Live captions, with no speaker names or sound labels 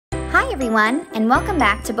Hi everyone, and welcome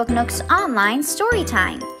back to Book Nook's online story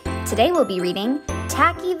time. Today we'll be reading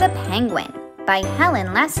Tacky the Penguin by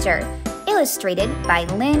Helen Lester, illustrated by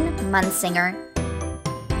Lynn Munsinger.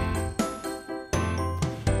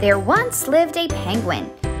 There once lived a penguin.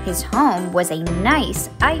 His home was a nice,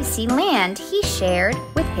 icy land he shared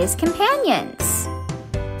with his companions.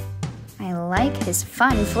 I like his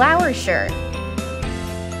fun flower shirt.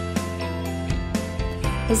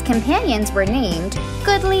 His companions were named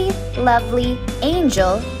Goodly, Lovely,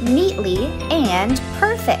 Angel, Neatly, and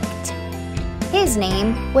Perfect. His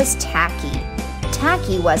name was Tacky.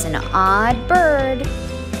 Tacky was an odd bird.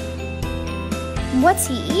 What's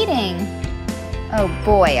he eating? Oh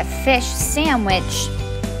boy, a fish sandwich.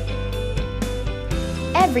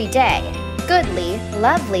 Every day, Goodly,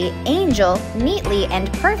 Lovely, Angel, Neatly,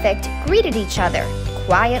 and Perfect greeted each other,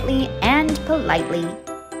 quietly and politely.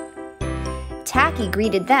 Tacky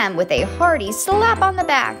greeted them with a hearty slap on the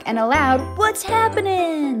back and a loud, "What's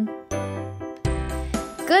happening?"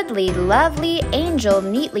 Goodly, Lovely, Angel,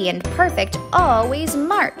 Neatly, and Perfect always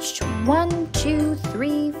marched. 1, 2,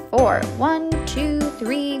 3, 4. 1, 2,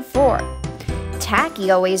 3, 4.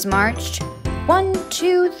 Tacky always marched. 1,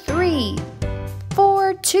 2, 3,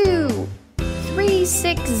 4, 2, 3,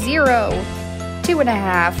 6, 0,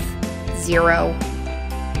 2.5, 0.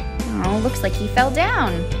 Oh, looks like he fell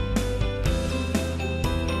down.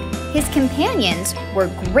 His companions were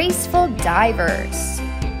graceful divers.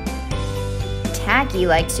 Tacky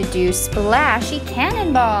likes to do splashy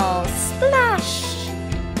cannonballs. Splash!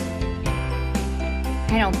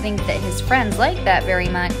 I don't think that his friends like that very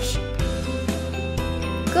much.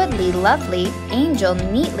 Goodly, Lovely, Angel,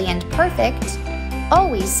 Neatly, and Perfect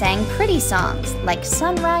always sang pretty songs like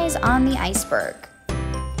Sunrise on the Iceberg.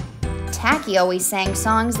 Tacky always sang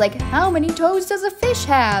songs like How Many Toes Does a Fish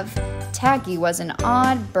Have? Tacky was an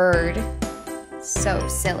odd bird. So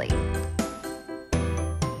silly.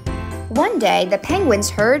 One day, the penguins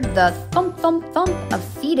heard the thump, thump, thump of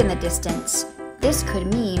feet in the distance. This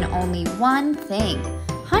could mean only one thing.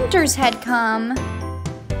 Hunters had come.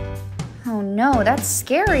 Oh no, that's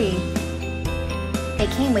scary. They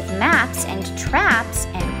came with maps and traps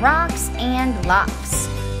and rocks and locks.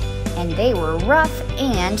 And they were rough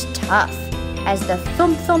and tough. As the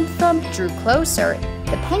thump, thump, thump drew closer,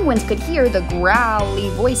 the penguins could hear the growly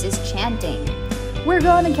voices chanting. "We're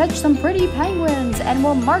gonna catch some pretty penguins, and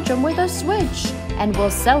we'll march them with a switch, and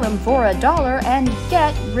we'll sell them for $1 and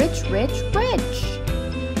get rich, rich, rich."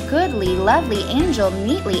 Goodly, Lovely, Angel,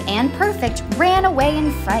 Neatly, and Perfect ran away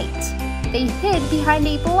in fright. They hid behind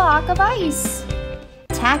a block of ice.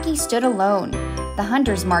 Tacky stood alone. The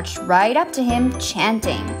hunters marched right up to him,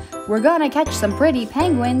 chanting, "We're gonna catch some pretty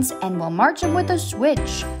penguins, and we'll march them with a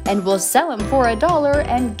switch, and we'll sell them for $1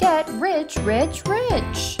 and get rich, rich,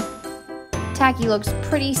 rich." Tacky looks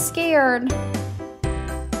pretty scared.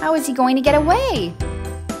 How is he going to get away?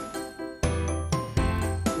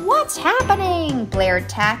 "What's happening?" blared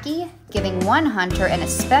Tacky, giving one hunter an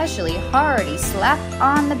especially hearty slap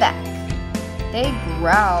on the back. They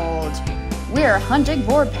growled. "We're hunting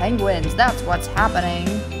for penguins, that's what's happening."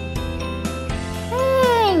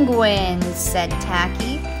 "Penguins," said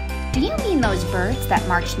Tacky. "Do you mean those birds that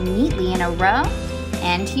march neatly in a row?"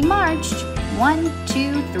 And he marched. 1,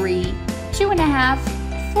 2, 3, 2.5,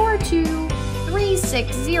 4, 2, 3,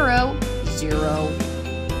 6, 0, 0.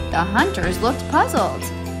 The hunters looked puzzled.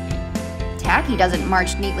 Tacky doesn't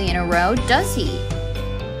march neatly in a row, does he?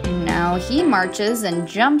 No, he marches and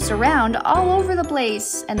jumps around all over the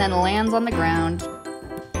place and then lands on the ground.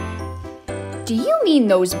 "Do you mean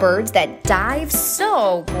those birds that dive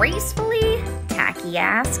so gracefully?" Tacky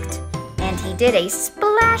asked. And he did a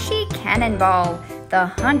splashy cannonball. The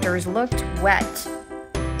hunters looked wet.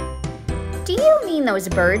 "Do you mean those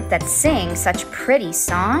birds that sing such pretty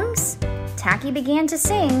songs?" Tacky began to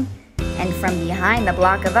sing, and from behind the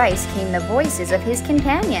block of ice came the voices of his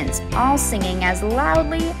companions, all singing as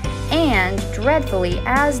loudly and dreadfully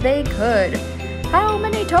as they could. "How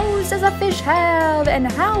many toes does a fish have?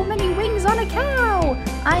 And how many wings on a cow?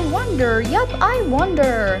 I wonder, yup, I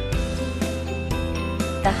wonder."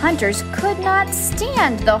 The hunters could not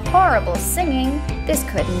stand the horrible singing. This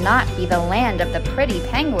could not be the land of the pretty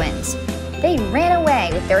penguins. They ran away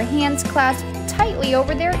with their hands clasped tightly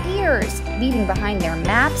over their ears, leaving behind their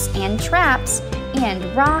maps and traps and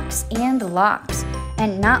rocks and locks,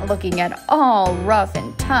 and not looking at all rough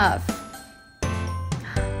and tough.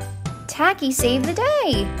 Tacky saved the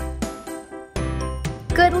day.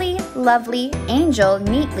 Goodly, Lovely, Angel,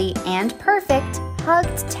 Neatly, and Perfect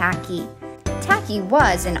hugged Tacky. Tacky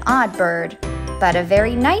was an odd bird, but a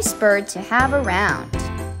very nice bird to have around.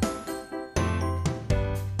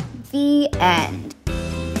 The end.